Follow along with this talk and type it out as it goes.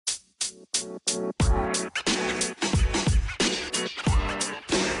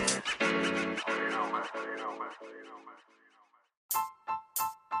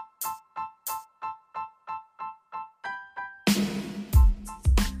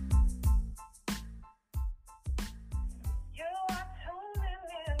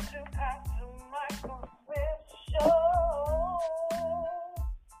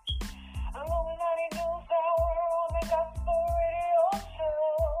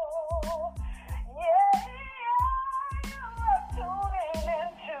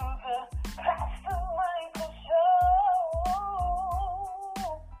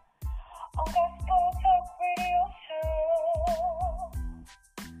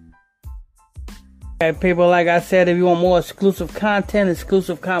Okay, people, like I said, if you want more exclusive content,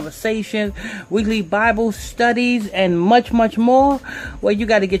 exclusive conversations, weekly Bible studies, and much, much more, well, you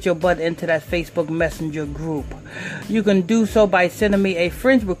got to get your butt into that Facebook Messenger group. You can do so by sending me a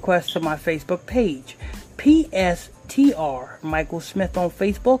friend request to my Facebook page, PSTR Michael Smith on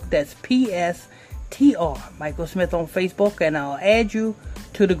Facebook. That's PSTR Michael Smith on Facebook, and I'll add you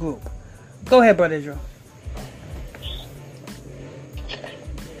to the group. Go ahead, Brother Israel.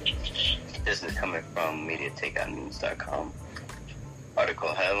 This is coming from MediaTakeOutNews.com.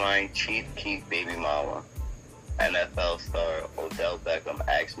 Article headline: Cheif Keef-Baby Mama. NFL star Odell Beckham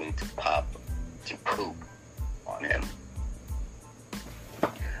asked me to poop on him.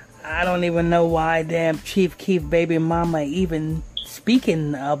 I don't even know why damn Cheif Keef-Baby Mama even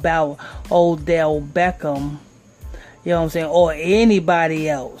speaking about Odell Beckham. You know what I'm saying? Or anybody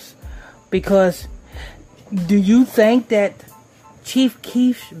else. Because do you think that Cheif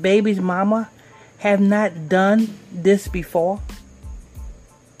Keef-Baby's mama have not done this before?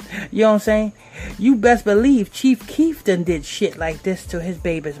 You know what I'm saying? You best believe Cheif Keef done did shit like this to his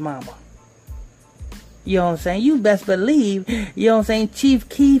baby's mama. You know what I'm saying? You best believe, you know what I'm saying, Cheif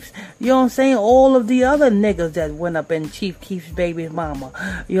Keef's, you know what I'm saying, all of the other niggas that went up in Cheif Keef's baby's mama,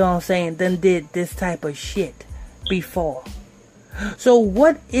 you know what I'm saying, done did this type of shit before. So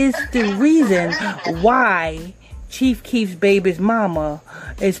what is the reason why Cheif Keef's baby's mama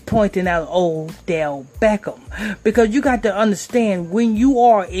is pointing out Odell Beckham? Because you got to understand, when you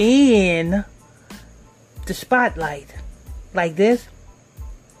are in the spotlight like this,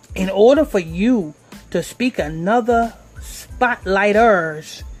 in order for you to speak another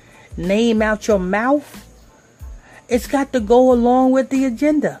spotlighter's name out your mouth, it's got to go along with the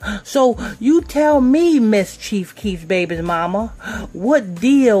agenda. So you tell me, Miss Cheif Keef's baby's mama, what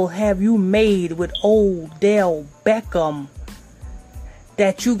deal have you made with Odell Beckham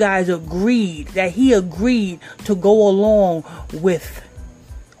that you guys agreed, that he agreed to go along with?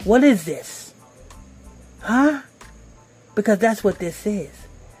 What is this? Huh? Because that's what this is.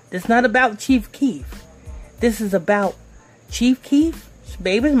 It's not about Cheif Keef. This is about Cheif Keef's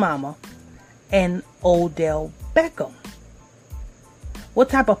baby's mama and Odell Beckham. What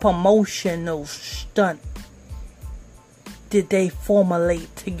type of promotional stunt did they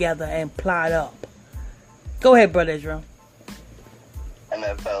formulate together and plot up? Go ahead, Brother Israel.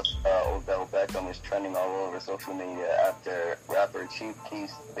 NFL star Odell Beckham is trending all over social media after rapper Cheif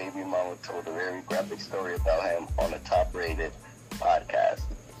Keef's baby mama told a very graphic story about him on a top-rated podcast.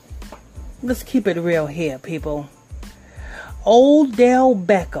 Let's keep it real here, people. Odell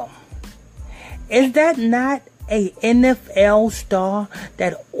Beckham, is that not a NFL star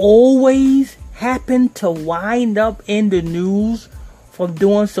that always happened to wind up in the news for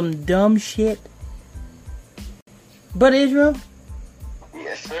doing some dumb shit? But Israel?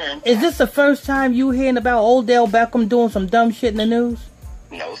 Yes, sir. Is this the first time you hearing about Odell Beckham doing some dumb shit in the news?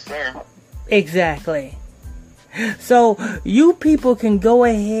 No, sir. Exactly. So you people can go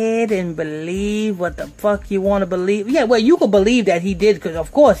ahead and believe what the fuck you want to believe. Yeah, well, you can believe that he did, because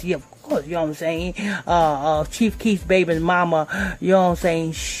of course, you know what I'm saying, Cheif Keef's baby's mama, you know what I'm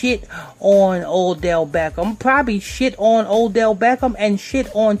saying, shit on Odell Beckham, probably shit on Odell Beckham and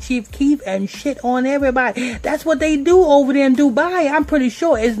shit on Cheif Keef and shit on everybody. That's what they do over there in Dubai. I'm pretty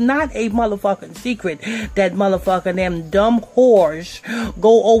sure it's not a motherfucking secret that motherfucking them dumb whores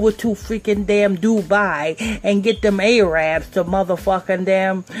go over to freaking damn Dubai and get them Arabs to motherfucking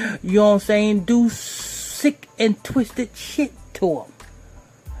them, you know what I'm saying, do sick and twisted shit to them.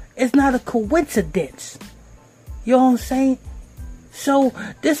 It's not a coincidence. You know what I'm saying? So,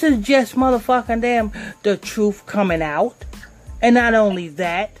 this is just motherfucking damn the truth coming out. And not only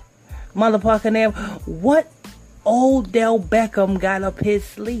that, motherfucking damn, what Odell Beckham got up his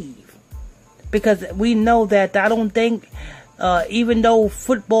sleeve. Because we know that I don't think, even though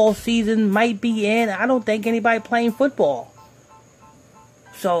football season might be in, I don't think anybody playing football.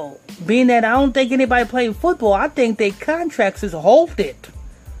 So, being that I don't think anybody playing football, I think their contracts is halted.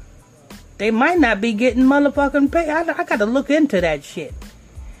 They might not be getting motherfucking paid. I got to look into that shit.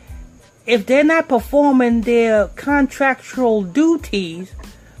 If they're not performing their contractual duties,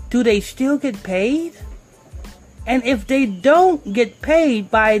 do they still get paid? And if they don't get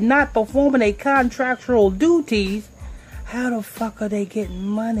paid by not performing their contractual duties, how the fuck are they getting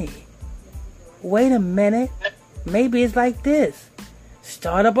money? Wait a minute. Maybe it's like this.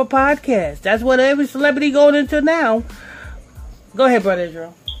 Start up a podcast. That's what every celebrity going into now. Go ahead, Brother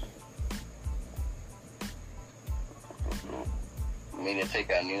Israel. Media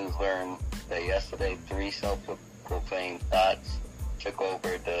Takeout News learned that yesterday 3 self-proclaimed thoughts took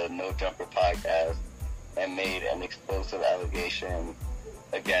over the No Jumper podcast and made an explosive allegation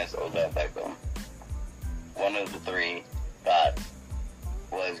against Odell Beckham. One of the 3 thoughts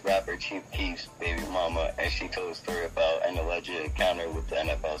was rapper Keef's baby mama, and she told a story about an alleged encounter with the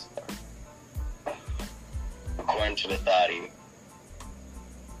NFL star. According to the thotty,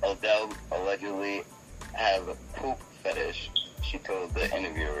 Odell allegedly has a poop fetish, she told the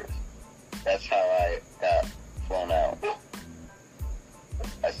interviewers. That's how I got flown out.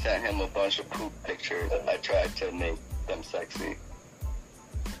 I sent him a bunch of poop pictures. I tried to make them sexy.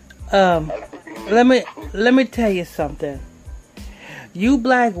 Let me tell you something. You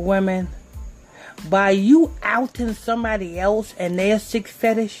black women, by you outing somebody else and their sick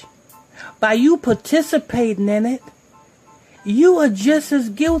fetish, by you participating in it, you are just as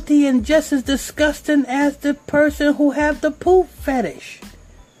guilty and just as disgusting as the person who have the poop fetish.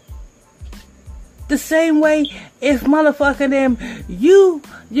 The same way, if motherfucking them, you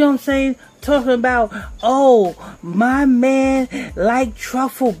know what I'm saying, talking about, oh, my man like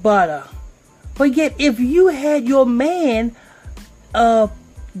truffle butter. But yet, if you had your man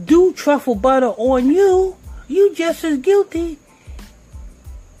do truffle butter on you, you just as guilty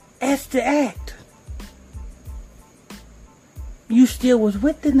as the act. You still was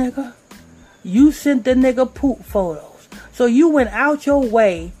with the nigga. You sent the nigga poop photos. So you went out your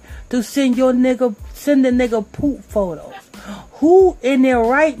way to send the nigga poop photos. Who in their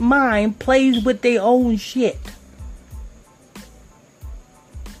right mind plays with their own shit?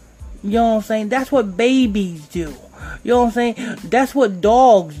 You know what I'm saying? That's what babies do. You know what I'm saying? That's what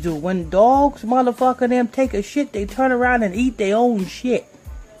dogs do. When dogs, motherfucking them, take a shit, they turn around and eat their own shit.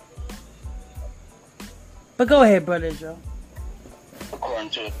 But go ahead, Brother Joe. According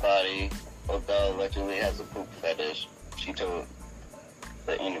to the body, Odell allegedly has a poop fetish. She told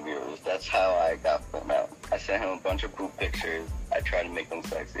the interviewers, that's how I got flown out. I sent him a bunch of poop pictures. I tried to make them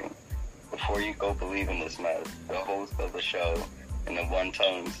sexy. Before you go believe in this mess, the host of the show and the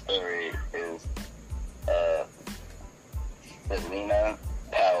one-telling story is Selena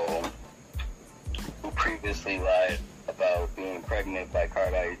Powell, who previously lied about being pregnant by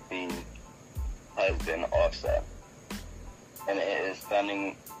Cardi B's husband, Offset. And it is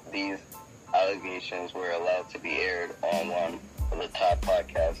stunning these allegations were allowed to be aired on one of the top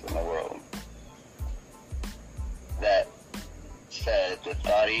podcasts in the world. That said, the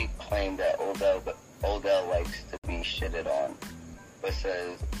thotty claimed that Odell likes to be shitted on, but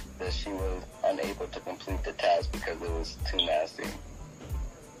says that she was unable to complete the task because it was too nasty.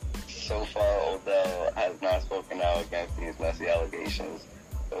 So far, Odell has not spoken out against these messy allegations,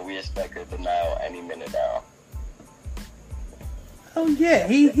 but we expect her denial any minute now. Oh yeah,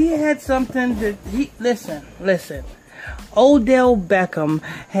 he had something that listen. Odell Beckham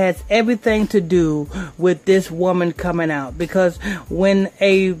has everything to do with this woman coming out, because when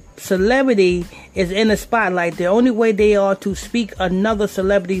a celebrity is in the spotlight, the only way they are to speak another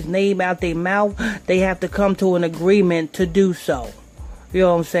celebrity's name out their mouth, they have to come to an agreement to do so. You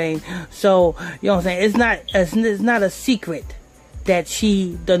know what I'm saying? So, you know what I'm saying? It's not a secret that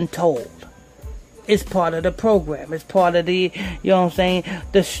she done told. It's part of the program. It's part of the, you know what I'm saying,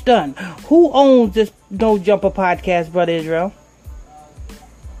 the stunt. Who owns this No Jumper podcast, Brother Israel?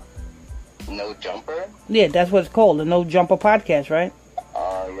 No Jumper? Yeah, that's what it's called, the No Jumper podcast, right?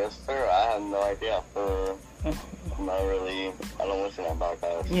 Yes, sir. I have no idea. I don't listen to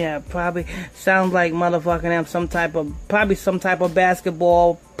podcasts. Yeah, probably sounds like motherfucking them some type of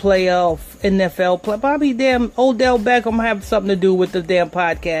basketball player or NFL player. Probably damn Odell Beckham have something to do with the damn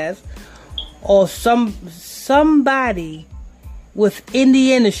podcast. Or somebody within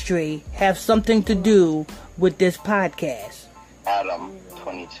the industry have something to do with this podcast. Adam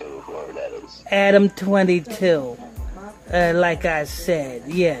 22, whoever that is. Adam 22. Like I said,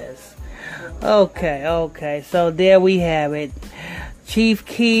 yes. Okay. So there we have it. Chief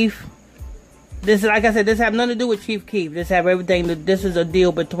Keef. This is, like I said, this have nothing to do with Chief Keef. This have everything. This is a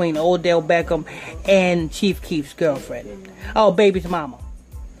deal between Odell Beckham and Chief Keef's girlfriend. Oh, baby's mama.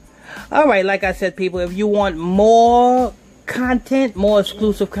 All right, like I said, people, if you want more content, more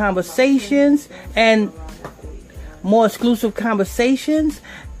exclusive conversations, and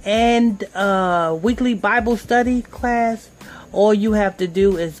weekly Bible study class, all you have to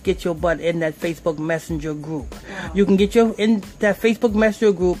do is get your butt in that Facebook Messenger group. You can get your in that Facebook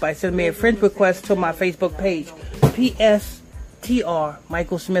Messenger group by sending me a friend request to my Facebook page, PSTR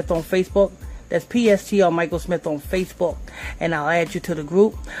Michael Smith on Facebook. That's PSTR Michael Smith on Facebook, and I'll add you to the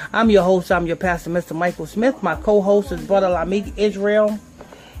group. I'm your host. I'm your pastor, Mr. Michael Smith. My co-host is Brother Lamik Israel.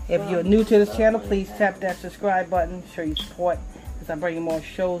 If you're new to this channel, please tap that subscribe button. Show your support as I bring you more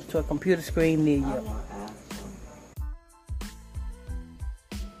shows to a computer screen near you.